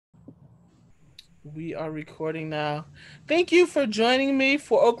We are recording now. Thank you for joining me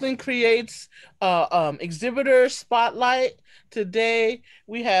for Oakland Creates Exhibitor Spotlight. Today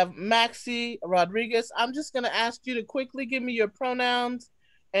we have Maxi Rodriguez. I'm just going to ask you to quickly give me your pronouns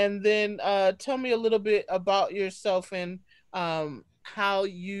and then tell me a little bit about yourself and how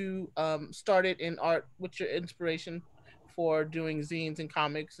you started in art. What's your inspiration for doing zines and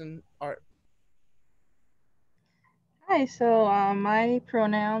comics and art? Hi, my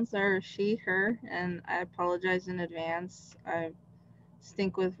pronouns are she, her, and I apologize in advance. I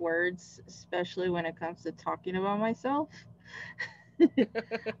stink with words, especially when it comes to talking about myself.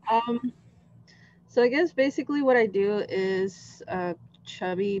 um, so I guess basically what I do is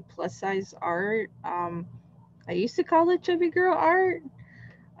chubby plus size art. I used to call it chubby girl art,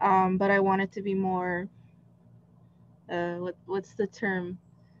 but I want it to be more. What's the term?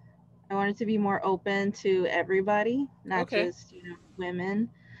 I want it to be more open to everybody, not Okay. just women.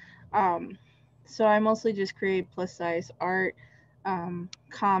 Um, so I mostly just create plus size art,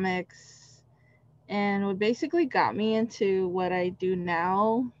 comics, and what basically got me into what I do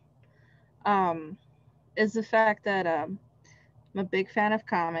now um, is the fact that I'm a big fan of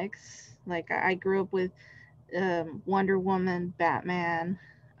comics. Like I grew up with Wonder Woman, Batman,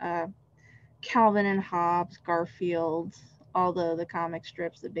 uh, Calvin and Hobbes, Garfield, all the comic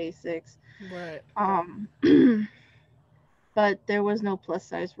strips, the basics. Right. Um, but there was no plus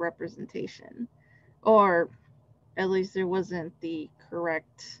size representation, or at least there wasn't the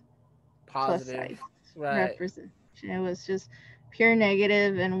correct plus Positive. size Right. representation. It was just pure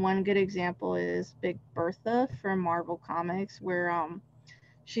negative, and one good example is Big Bertha from Marvel Comics, where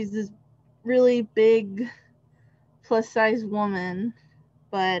she's this really big plus size woman,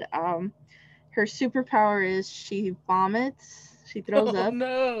 but her superpower is she vomits, she throws Oh up,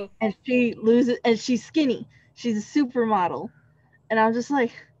 no. and she loses, and she's skinny. She's a supermodel, and I'm just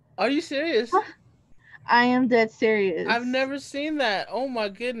like, Are you serious? huh? I am dead I've serious. never seen that. Oh my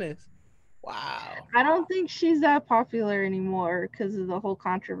goodness. Wow. I don't think she's that popular anymore because of the whole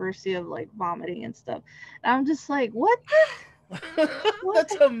controversy of like vomiting and stuff. And I'm just like, what what?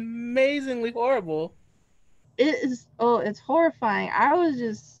 That's amazingly horrible. It is, oh, it's horrifying. I was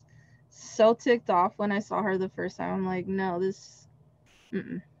just so ticked off when I saw her the first time. I'm like, no, this,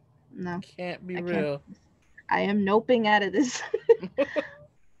 mm-mm, no, Can't be I can't. real. I am noping out of this.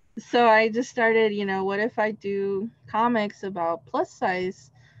 So I just started, what if I do comics about plus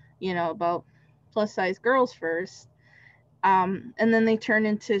size, about plus size girls first, and then they turn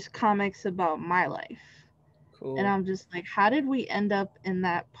into comics about my life. And Cool. I'm just like, how did we end up in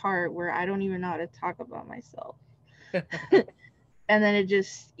that part where I don't even know how to talk about myself? And then it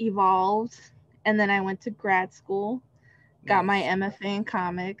just evolved. And then I went to grad school, got my Nice. MFA in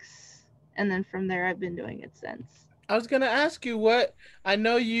comics, and then from there I've been doing it since. I was gonna ask you what I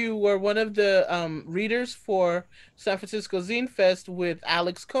know you were one of the readers for San Francisco Zine Fest with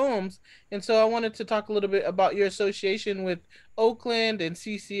Alex Combs, and so I wanted to talk a little bit about your association with Oakland and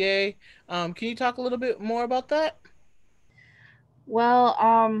CCA. Can you talk a little bit more about that? Well,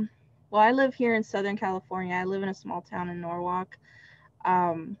 well, I live here in Southern California. I live in a small town in Norwalk.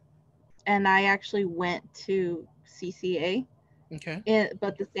 Um, and I actually went to CCA, Okay.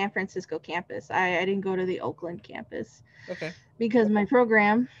 but the San Francisco campus. I didn't go to the Oakland campus Okay. because my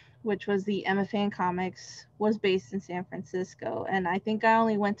program, which was the MFA in comics, was based in San Francisco. And I think I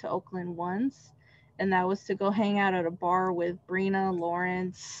only went to Oakland once, and that was to go hang out at a bar with Brina,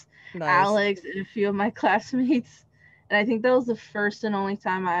 Lawrence, Nice. Alex, and a few of my classmates. And I think that was the first and only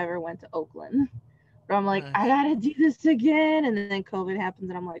time I ever went to Oakland. But I'm like, I Nice. gotta do this again. And then COVID happens,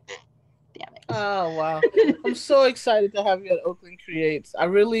 and I'm like, damn Oh wow. it. I'm so excited to have you at Oakland Creates. I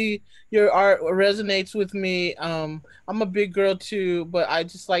really your art resonates with me. I'm a big girl too, but I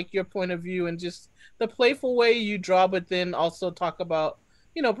just like your point of view and just the playful way you draw, but then also talk about,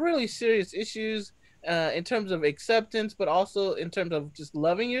 really serious issues in terms of acceptance, but also in terms of just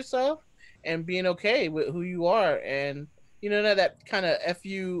loving yourself and being okay with who you are and that kind of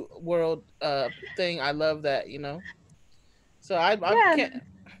FU world thing. I love that. So I Yeah. can't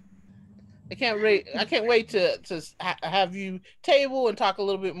I can't wait to have you table and talk a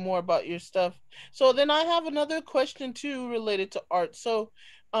little bit more about your stuff. So then I have another question too related to art. So,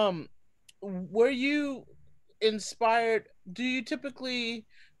 um, were you inspired? Do you typically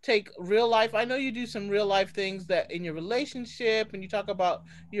take real life? I know you do some real life things that in your relationship, and you talk about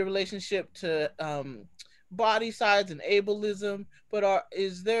your relationship to body size and ableism. But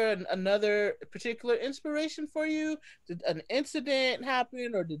is there another particular inspiration for you? Did an incident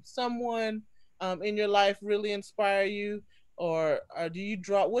happen, or did someone in your life really inspire you, or do you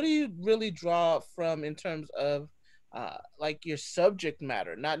draw? What do you really draw from in terms of like your subject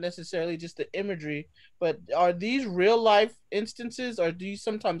matter, not necessarily just the imagery, but are these real life instances, or do you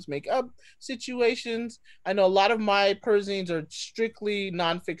sometimes make up situations? I know a lot of my perzines are strictly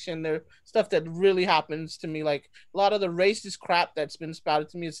nonfiction. They're stuff that really happens to me. Like a lot of the racist crap that's been spouted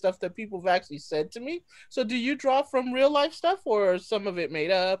to me is stuff that people have actually said to me. So do you draw from real life stuff, or some of it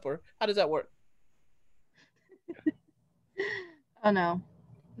made up, or how does that work? Oh no,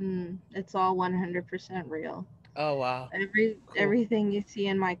 it's all 100% real. Oh wow, cool. Everything you see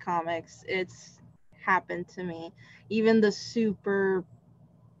in my comics, it's happened to me. Even the super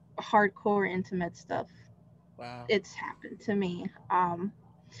hardcore intimate stuff, Wow. it's happened to me.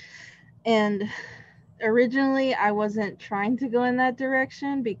 And originally I wasn't trying to go in that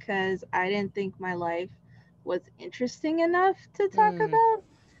direction because I didn't think my life was interesting enough to talk Hmm. about.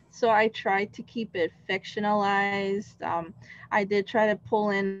 So I tried to keep it fictionalized. I did try to pull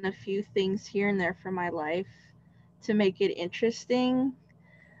in a few things here and there from my life to make it interesting.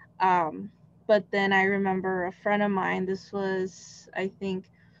 Um, but then I remember a friend of mine, this was, I think,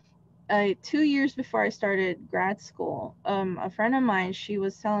 2 years before I started grad school, a friend of mine, she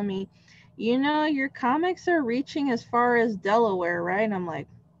was telling me, you know, your comics are reaching as far as Delaware, right? And I'm like,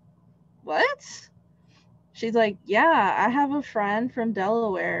 what? She's like, yeah, I have a friend from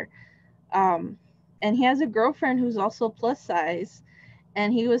Delaware, um, and he has a girlfriend who's also plus size.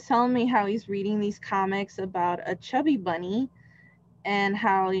 And he was telling me how he's reading these comics about a chubby bunny and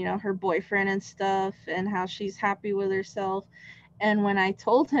how, you know, her boyfriend and stuff, and how she's happy with herself. And when I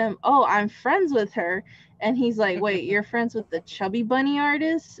told him, "Oh, I'm friends with her," and he's like, "Wait, you're friends with the chubby bunny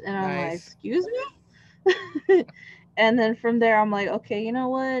artist?" And I'm like, Nice. "Excuse me?" And then from there, I'm like, "Okay, you know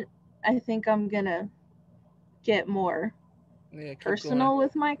what? I think I'm gonna get more Yeah, keep going. personal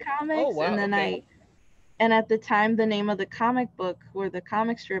with my Oh comics." wow. And then Okay. and at the time, the name of the comic book or the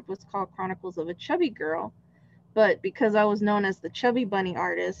comic strip was called Chronicles of a Chubby Girl. But because I was known as the chubby bunny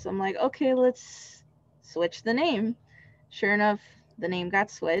artist, I'm like, okay, let's switch the name. Sure enough, the name got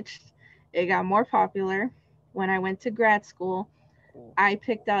switched. It got more popular. When I went to grad school, Cool. I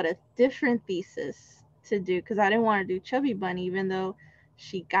picked out a different thesis to do because I didn't want to do Chubby Bunny, even though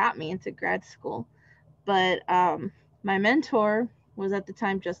she got me into grad school. But my mentor was at the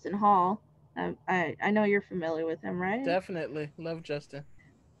time Justin Hall. I know you're familiar with him, right? Definitely love Justin.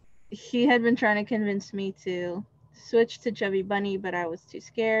 He had been trying to convince me to switch to Chubby Bunny, but I was too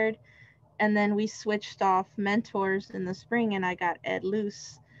scared. And then we switched off mentors in the spring, and I got Ed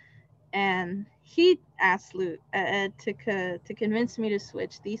Luce, and he asked Ed to convince me to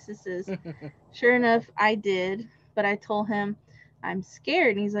switch theses. Sure enough, I did, but I told him I'm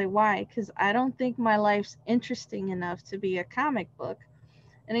scared, and he's like, "Why?" Because I don't think my life's interesting enough to be a comic book.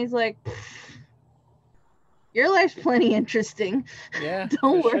 And he's like, "Your life's plenty interesting. Yeah, for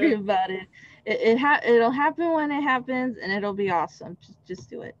Don't worry sure. about it. It'll happen when it happens, and it'll be awesome. Just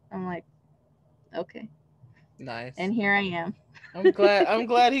do it." I'm like, "Okay," Nice. and here I am. I'm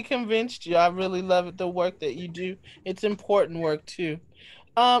glad he convinced you. I really love it, the work that you do. It's important work too.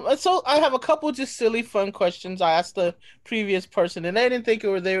 And so I have a couple just silly fun questions I asked the previous person, and they didn't think they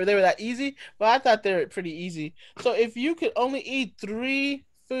were that easy, but I thought they were pretty easy. So if you could only eat three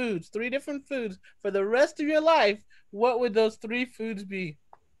different foods for the rest of your life, what would those three foods be?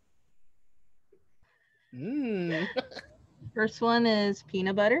 Mmm. First one is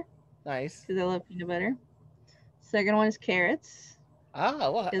peanut butter Nice. because I love peanut butter. Second one is carrots Ah,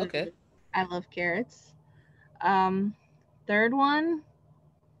 well, because okay. I love carrots. Um, Third one,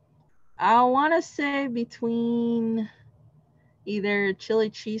 I want to say between either chili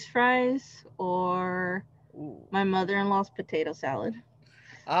cheese fries or Ooh. my mother-in-law's potato salad.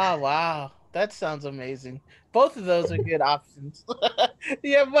 Ah, wow. That sounds amazing. Both of those are good options.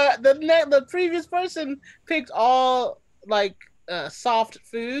 Yeah, but the previous person picked all like soft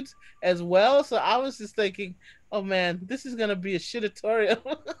foods as well, so I was just thinking, oh man, this is gonna be a shitatorial.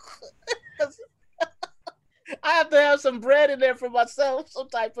 'Cause I have to have some bread in there for myself, some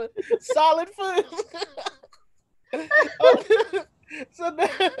type of solid food. Okay. So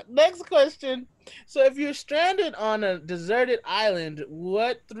next question. So if you're stranded on a deserted island,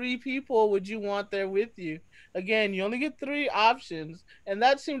 what three people would you want there with you? Again, you only get three options, and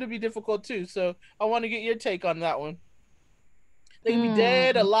that seemed to be difficult too. So I want to get your take on that one. They can be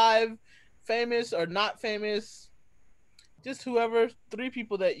dead, Hmm. alive, famous or not famous. Just whoever, three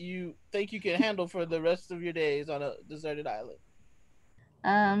people that you think you can handle for the rest of your days on a deserted island.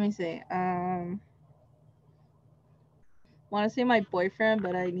 Let me see. Want to say my boyfriend,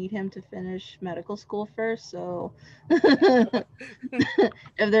 but I need him to finish medical school first. So, if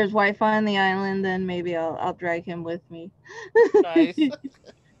there's Wi-Fi on the island, then maybe I'll drag him with me. Nice.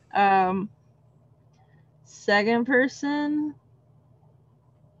 um, Second person,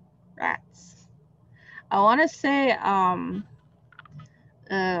 rats. I want to say um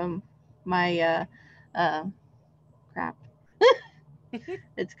my uh crap.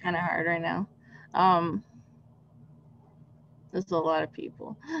 It's kind of hard right now. Um, there's a lot of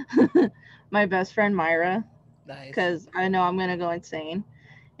people. My best friend Myra, Nice. because I know I'm gonna go insane,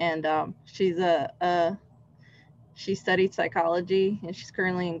 and she's she studied psychology and she's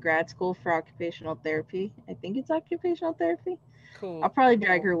currently in grad school for occupational therapy. I think it's occupational therapy. I'll Cool. probably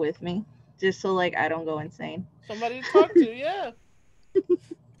drag her with me just so like I don't go insane. Somebody to talk to. Yeah.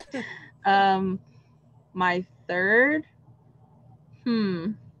 um, my third,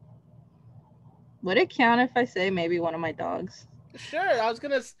 hmm, would it count if I say maybe one of my dogs? Sure. I was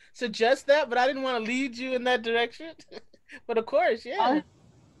gonna suggest that, but I didn't want to lead you in that direction. But of course, yeah. Probably,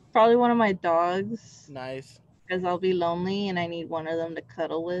 probably one of my dogs Nice. because I'll be lonely and I need one of them to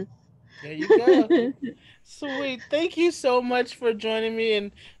cuddle with. There you go. Sweet. Thank you so much for joining me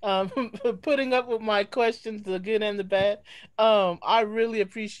and putting up with my questions, the good and the bad. I really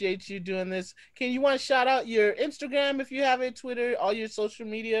appreciate you doing this. Can you want to shout out your Instagram if you have a Twitter, all your social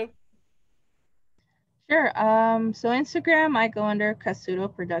media? Sure. So Instagram, I go under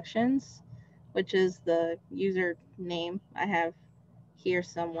KasutoProductions, which is the user name I have here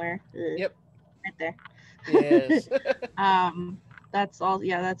somewhere. Ugh, Yep. right there. Yes. um, that's all.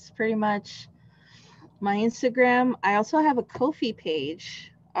 Yeah, that's pretty much my Instagram. I also have a Ko-fi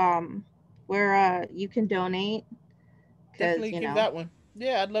page where you can donate because Definitely you give know that one.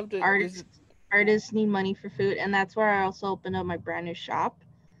 Yeah, I'd love to artists visit. artists need money for food, and that's where I also opened up my brand new shop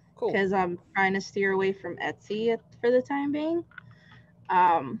Cool. because I'm trying to steer away from Etsy for the time being.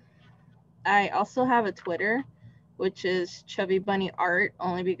 Um, I also have a Twitter, which is Chubby Bunny Art,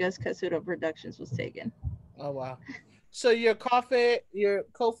 only because Kasuto Productions was taken. Oh wow. So your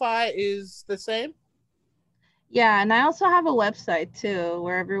Ko-fi is the same? Yeah, and I also have a website too,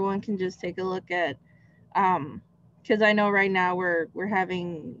 where everyone can just take a look at. Um, because I know right now we're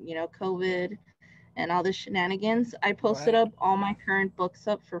having COVID and all the shenanigans. I posted Right. up all my current books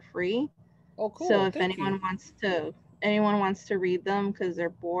up for free. Oh, So cool. if Thank you. anyone wants to read them because they're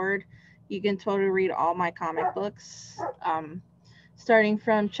bored, you can totally read all my comic books. Starting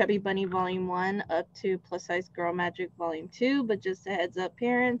from Chubby Bunny Volume 1 up to Plus Size Girl Magic Volume 2. But just a heads up,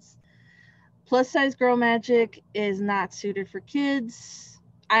 parents, Plus Size Girl Magic is not suited for kids.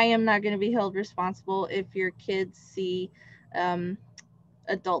 I am not going to be held responsible if your kids see um,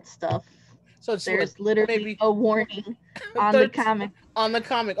 adult stuff. So it's what, There's literally maybe a warning on the 13 comic. on the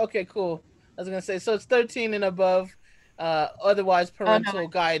comic. Okay, cool. I was gonna say so it's 13 and above. Otherwise Oh no, parental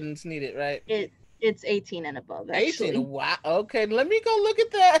guidance needed, right? it's 18 and above 18. actually. Wow. Okay, let me go look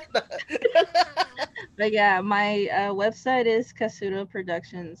at that. But yeah, my website is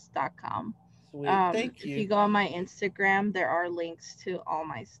KasutoProductions.com. Sweet. Thank If you you. go on my Instagram, there are links to all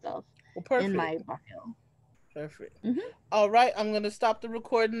my stuff Well, in perfect. my bio. Perfect. Hmm. All right, I'm gonna stop the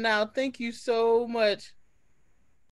recording now. Thank you so much.